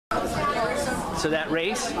So that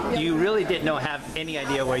race, you really didn't have any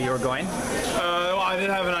idea where you were going? Well, I did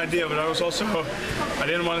have an idea, but I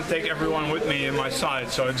didn't want to take everyone with me in my side,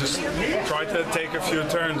 so I just tried to take a few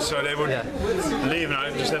turns so they would leave, and I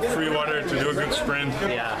just had free water to do a good sprint.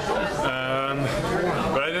 Yeah.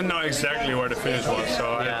 But I didn't know exactly where the finish was,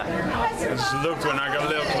 so I just looked when I got a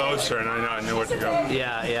little closer, and I knew where to go.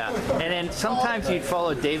 Yeah, yeah. And then sometimes you'd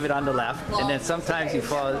follow David on the left, and then sometimes you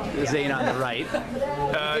follow Zane on the right.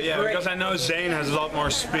 Yeah, because I know Zane has a lot more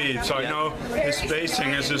speed, so I know his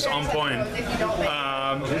spacing is just on point.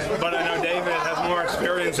 But I know David has more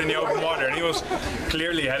experience in the open water, and he was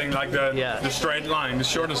clearly heading like the straight line, the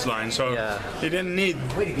shortest line, so he didn't need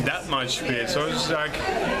that much speed. So it was like,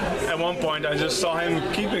 at one point I just saw him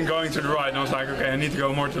keeping going to the right, and I was like, okay, I need to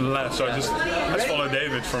go more to the left, so let's follow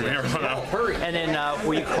David from here on out. And then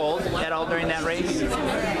were you cold at all during that race?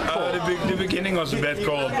 The beginning was a bit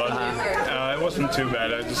cold, but it wasn't too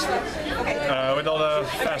bad. I just, with all the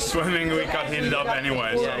fast swimming, we got heated up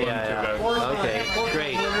anyway, so it wasn't too bad. Okay,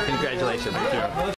 great. Congratulations. Thank you.